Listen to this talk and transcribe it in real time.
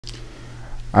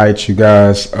All right, you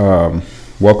guys.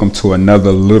 Welcome to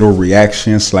another little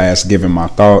reaction slash giving my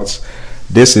thoughts.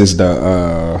 This is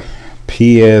the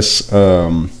PS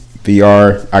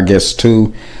VR, I guess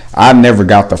 2. I never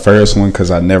got the first one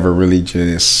because I never really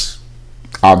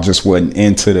I just wasn't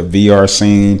into the VR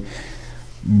scene.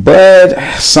 But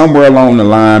somewhere along the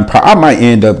line, I might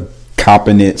end up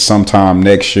copping it sometime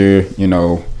next year.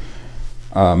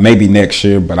 Maybe next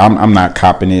year, but I'm not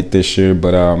copping it this year.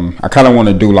 But I kind of want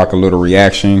to do like a little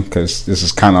reaction because this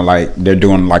is kind of like they're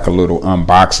doing like a little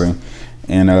unboxing,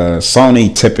 and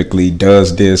Sony typically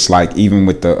does this. Like even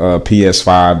with the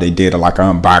PS5, they did like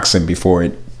an unboxing before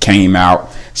it came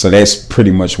out. So that's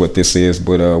pretty much what this is.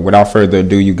 But without further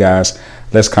ado, you guys,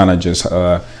 let's kind of just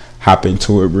hop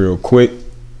into it real quick.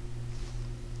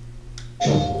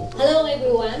 Hello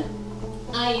everyone,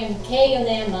 I am Kei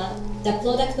Yonema, the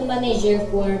product manager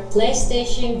for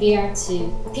PlayStation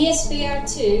VR2.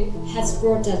 PSVR2 has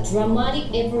brought a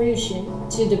dramatic evolution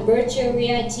to the virtual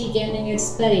reality gaming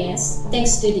experience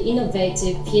thanks to the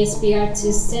innovative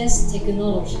PSVR2 Sense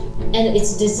technology, and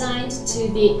it's designed to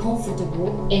be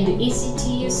comfortable and easy to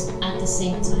use at the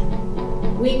same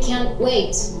time. We can't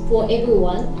wait for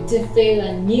everyone to feel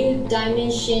a new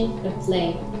dimension of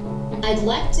play. I'd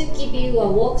like to give you a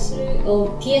walkthrough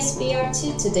of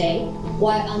PSVR2 today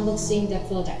while unboxing the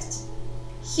product.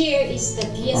 Here is the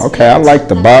PSVR2. Okay, I like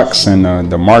the box and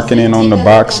the marketing on the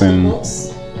box, and looks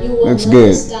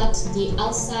good.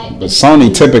 But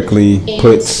Sony typically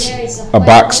puts a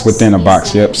box within a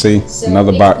box. Yep, see,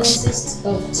 another box. It consists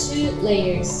of 2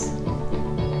 layers.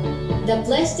 The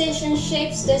PlayStation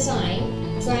shapes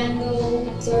design, triangle,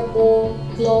 circle,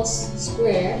 close,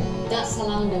 square, that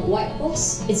surround the white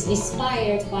box is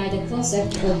inspired by the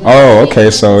concept of. Oh, okay.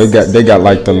 So they got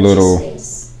like the little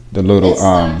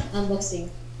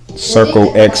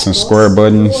circle, X, and square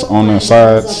buttons on the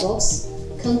sides. Box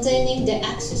containing the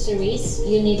accessories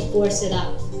you need for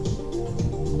setup.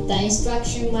 The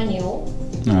instruction manual.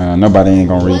 Nobody ain't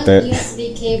gonna read that.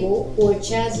 USB cable for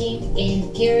charging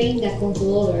and pairing the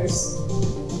controllers.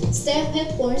 Stereo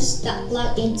headphones that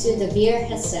plug into the VR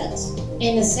headset,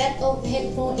 and a set of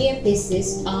headphone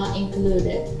earpieces are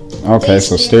included. Okay,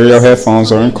 so stereo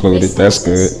headphones are included. That's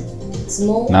good.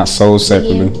 Small, not sold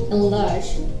separately. Medium, and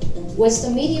large, with the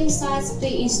medium size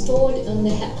pre-installed on the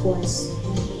headphones.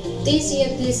 These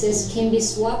earpieces can be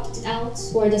swapped out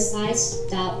for the size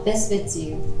that best fits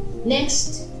you.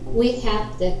 Next, we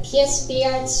have the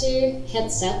PSVR2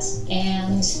 headset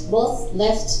and both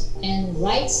left and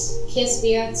right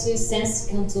PSVR2 Sense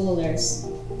controllers.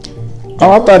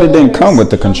 Oh, I thought it didn't come with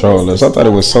the controllers. I thought it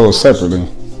was sold separately,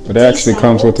 but it actually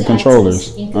comes with the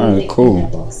controllers. Alright, cool.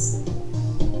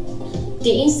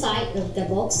 The inside of the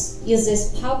box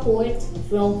uses pulpwood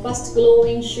from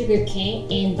fast-growing sugarcane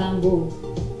and bamboo.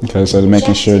 Okay, so they're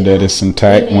making sure that it's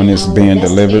intact when it's being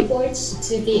delivered.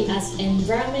 To be as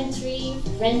environmentally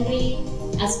friendly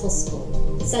as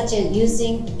possible, such as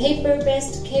using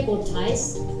paper-based cable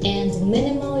ties and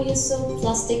minimal use of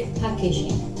plastic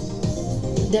packaging.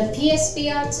 The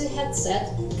PSVR2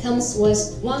 headset comes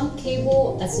with one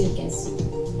cable, as you can see.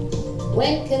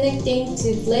 When connecting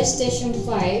to PlayStation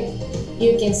 5,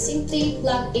 you can simply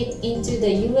plug it into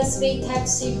the USB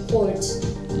Type-C port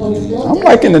on the front. I'm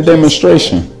liking the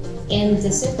demonstration.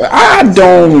 But I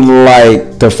don't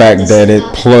like the fact that it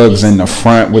plugs in the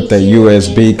front with the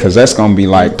USB, because that's gonna be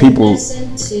like people.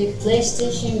 To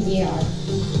PlayStation VR,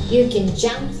 you can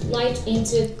jump right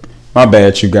into. My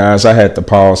bad, you guys. I had to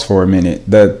pause for a minute.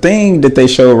 The thing that they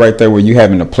showed right there, where you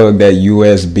having to plug that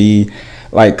USB,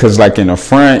 like, cause like in the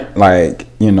front, like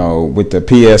with the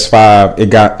PS5,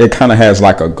 it kind of has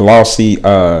like a glossy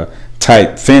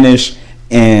type finish,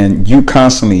 and you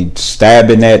constantly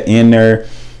stabbing that in there.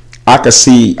 I could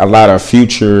see a lot of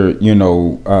future,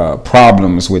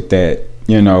 problems with that,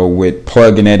 with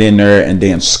plugging it in there and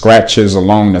then scratches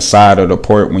along the side of the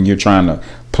port when you're trying to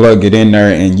plug it in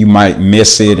there, and you might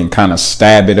miss it and kind of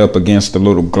stab it up against the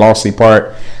little glossy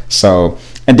part. So,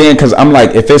 and then because I'm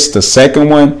like, if it's the second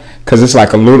one, because it's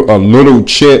like a little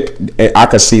chip, I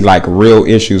could see like real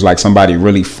issues, like somebody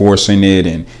really forcing it,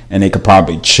 and they could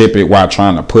probably chip it while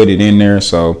trying to put it in there.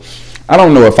 So I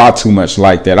don't know if I too much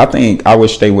like that. I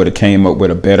wish they would have came up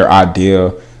with a better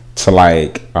idea to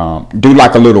like do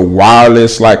like a little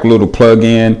wireless, like little plug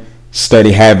in, instead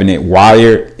of having it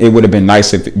wired. It would have been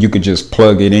nice if you could just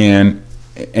plug it in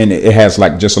and it has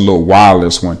like just a little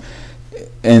wireless one,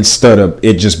 instead of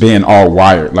it just being all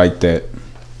wired like that.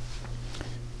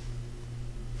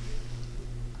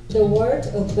 The world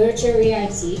of virtual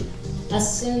reality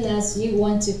as soon as you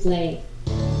want to play.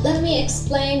 Let me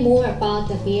explain more about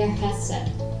the VR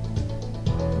headset.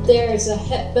 There is a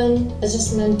headband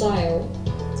adjustment dial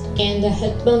and the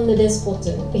headband release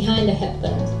button behind the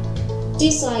headband.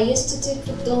 These are used to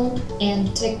put on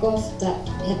and take off the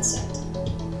headset.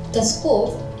 The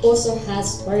scope also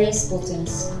has various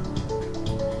buttons.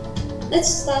 Let's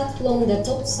start from the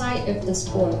top side of the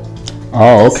scope.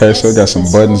 Oh, okay, so it got some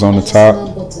buttons on the top.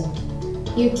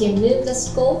 You can move the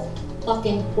scope back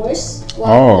and forth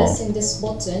while pressing this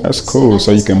button. That's cool,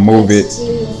 so you can move it,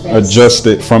 adjust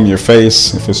it from your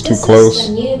face if it's too close. This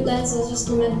is the new lens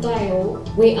adjustment dial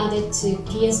we added to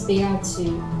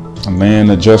PSVR2. A lens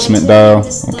adjustment dial.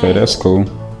 Okay, that's cool.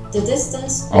 The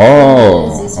distance.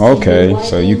 Oh, okay,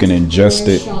 so you can adjust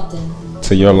it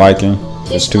to your liking.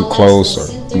 If it's too close or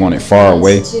you want it far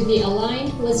away. To be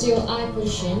aligned with your eye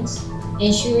positions,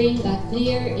 ensuring a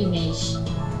clear image.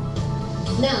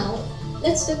 Now,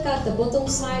 let's look at the bottom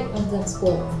side of the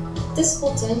scope. This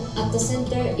button at the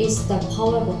center is the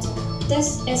power button.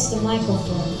 This is the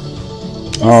microphone.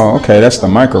 Oh, okay, that's the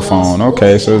microphone.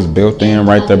 Okay, so it's built in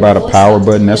right there by the power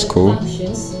button. That's cool.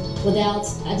 Without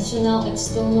additional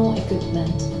external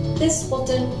equipment. This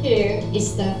button here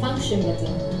is the function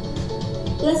button.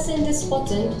 Pressing this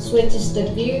button switches the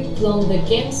view from the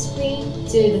game screen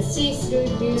to the see-through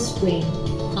view screen,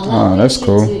 allowing that's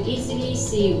cool. you to easily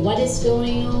see what is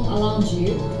going on around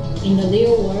you in the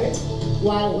real world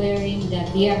while wearing the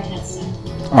VR headset.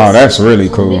 Oh, that's really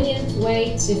cool. It's a convenient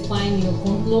way to find your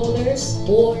controllers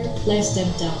or place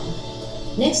them down.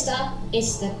 Next up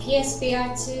is the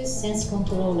PSVR2 Sense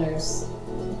controllers.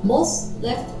 Both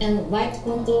left and right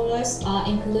controllers are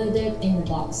included in the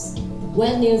box.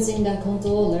 When using the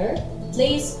controller,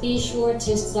 please be sure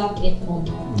to strap it on.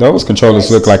 Those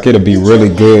controllers look like it'll be really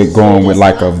good going with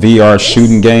like a VR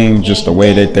shooting game, just the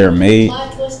way that they're made.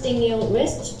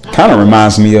 Kind of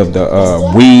reminds me of the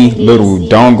Wii little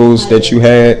dongles that you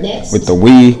had with the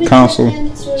Wii console.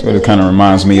 So it kind of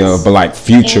reminds me of, but like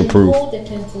future-proof.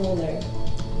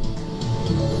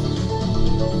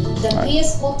 The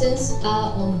PS buttons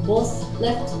are on both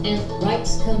left and right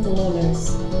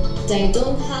controllers. They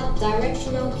don't have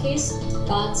directional keys,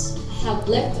 but have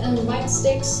left and right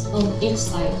sticks on each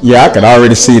side. Yeah, I could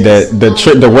already see that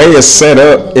the way it's set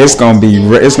up, it's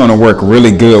gonna work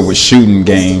really good with shooting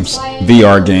games,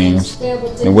 VR games.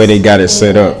 The way they got it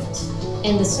set up.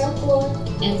 And the circle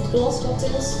and close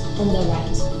buttons on the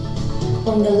right.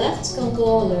 On the left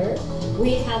controller,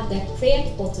 we have the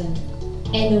create button.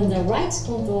 And on the right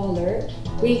controller,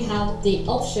 we have the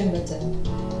option button.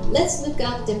 Let's look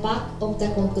at the back of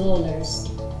the controllers.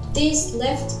 These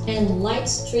left and right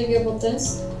trigger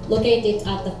buttons, located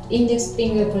at the index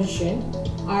finger position,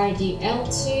 are the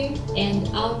L2 and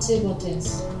R2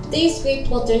 buttons. These grip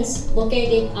buttons,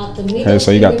 located at the middle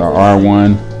so you got the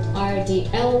R1, are the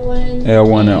L1,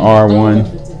 and R1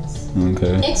 buttons.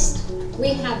 Okay. Next,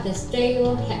 we have the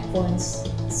stereo headphones.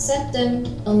 Set them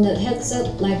on the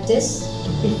headset like this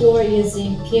before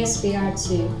using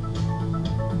PSVR2.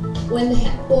 When the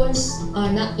headphones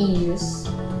are not in use,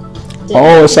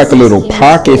 oh, it's like a little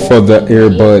pocket for the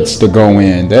earbuds to go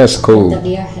in. That's cool. The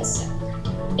VR headset.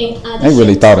 They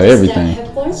really thought of everything.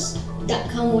 Headphones that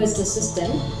come with the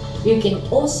system, you can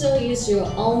also use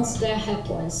your own spare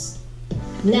headphones.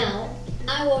 Now,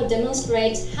 I will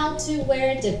demonstrate how to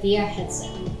wear the VR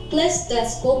headset. Press the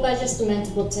scope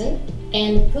adjustment button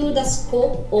and pull the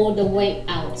scope all the way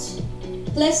out.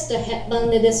 Press the headband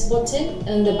release button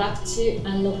on the back to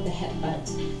unlock the headband.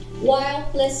 While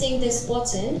pressing this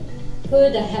button, pull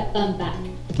the headband back.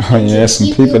 Oh yeah,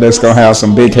 some people that's gonna have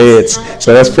some big heads.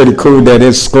 So that's pretty cool that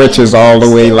it stretches all the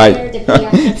way like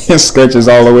it stretches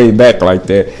all the way back like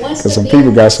that. Because some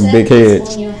people got some big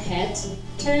heads.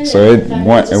 So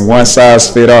one size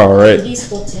fit all, right? This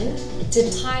button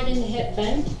to tighten the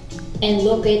headband and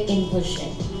lock it in position.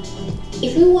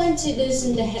 If you want to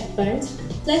loosen the headband,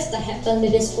 press the headband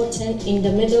release button in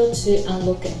the middle to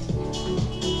unlock it.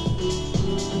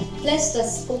 Press the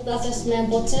scope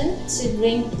adjustment button to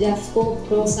bring the scope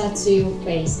closer to your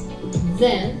face.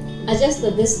 Then, adjust the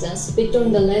distance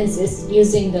between the lenses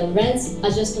using the lens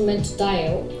adjustment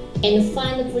dial and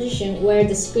find the position where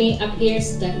the screen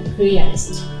appears the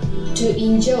clearest. To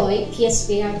enjoy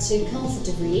PSVR2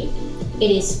 comfortably, it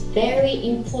is very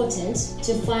important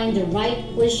to find the right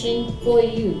position for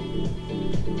you.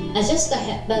 Adjust the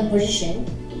headband position,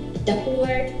 the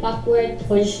forward-backward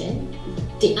position,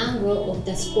 the angle of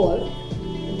the scope,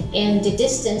 and the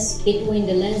distance between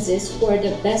the lenses for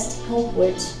the best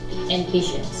comfort and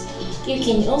vision. You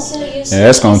can also use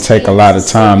it's gonna take a lot of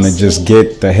time to just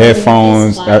get the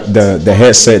headphones, the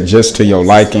headset just to your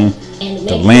liking,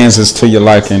 the lenses to your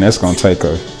liking. That's gonna take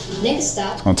Next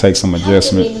up, it's gonna take some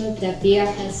adjustment. How to remove the VR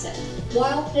headset.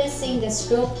 While pressing the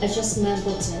scope adjustment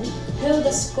button, pull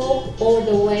the scope all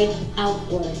the way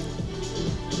outward.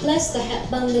 Press the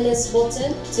headband release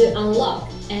button to unlock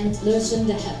and loosen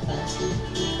the headband.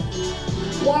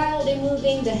 While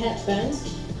removing the headband,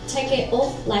 take it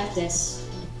off like this.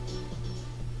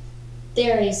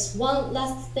 There is one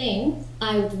last thing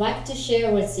I would like to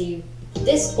share with you.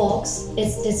 This box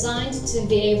is designed to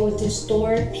be able to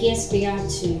store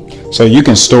PSVR2. So you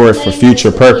can store it for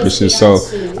future purposes. So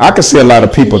I can see a lot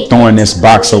of people throwing this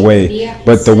box away,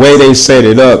 but the way they set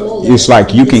it up, it's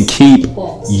like you can keep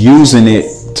using it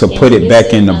to put it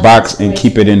back in the box and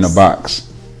keep it in the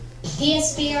box.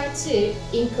 PSVR2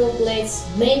 incorporates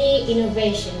many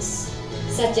innovations,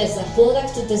 such as a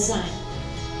product design,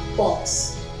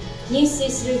 box, new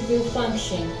see-through view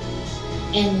function,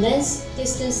 and lens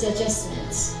distance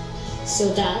adjustments, so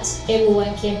that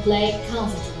everyone can play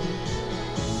comfortably.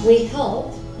 We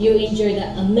hope you enjoy the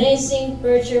amazing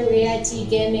virtual reality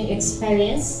gaming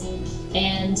experience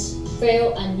and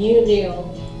feel a new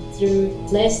realm through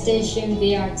PlayStation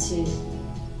VR2.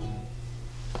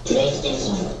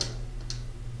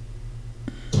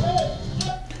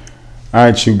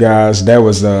 Alright, you guys, that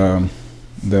was the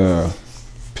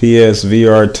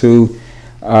PSVR2.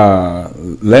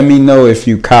 Let me know if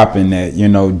you copping that. You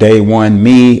know, day one.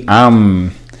 Me,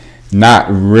 I'm not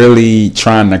really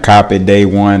trying to cop it day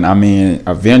one. I mean,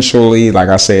 eventually, like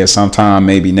I said, sometime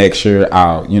maybe next year,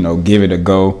 I'll, you know, give it a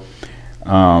go.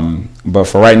 But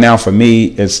for right now, for me,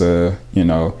 it's a, you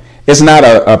know, it's not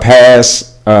a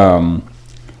pass,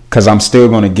 because I'm still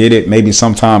going to get it maybe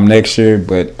sometime next year.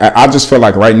 But I just feel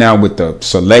like right now, with the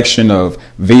selection of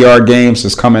VR games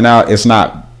that's coming out, it's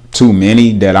not too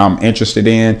many that I'm interested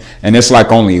in, and it's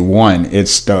like only one.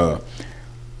 It's the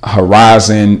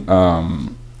Horizon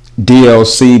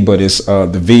DLC, but it's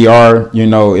the VR, you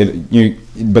know,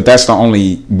 but that's the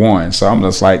only one. So I'm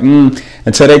just like,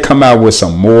 until they come out with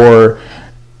some more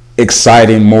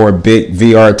exciting, more big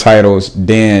VR titles,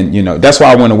 then, you know, that's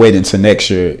why I want to wait until next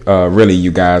year, really,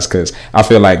 you guys, because I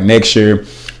feel like next year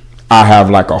I have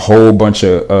like a whole bunch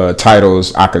of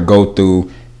titles I could go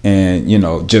through. And, you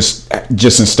know, just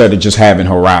instead of just having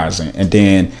Horizon, and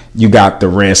then you got the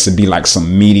rest to be like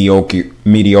some mediocre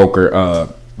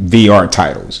VR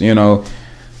titles, you know.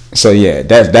 So yeah,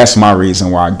 that's my reason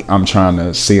why I'm trying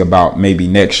to see about maybe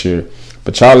next year.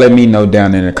 But y'all let me know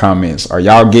down in the comments. Are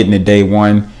y'all getting it day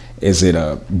one? Is it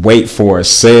a wait for a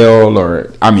sale?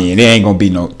 Or, I mean, it ain't gonna be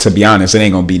no, to be honest, it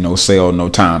ain't gonna be no sale no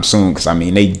time soon, because I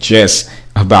mean, they just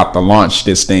about to launch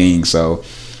this thing. So,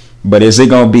 but is it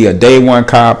going to be a day one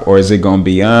cop, or is it going to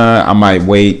be, I might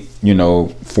wait, you know,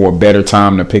 for a better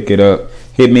time to pick it up?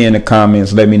 Hit me in the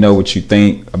comments. Let me know what you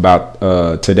think about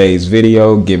today's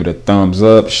video. Give it a thumbs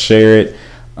up, share it.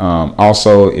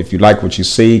 Also, if you like what you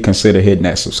see, consider hitting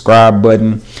that subscribe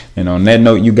button. And on that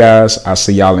note, you guys, I'll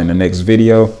see y'all in the next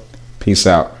video. Peace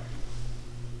out.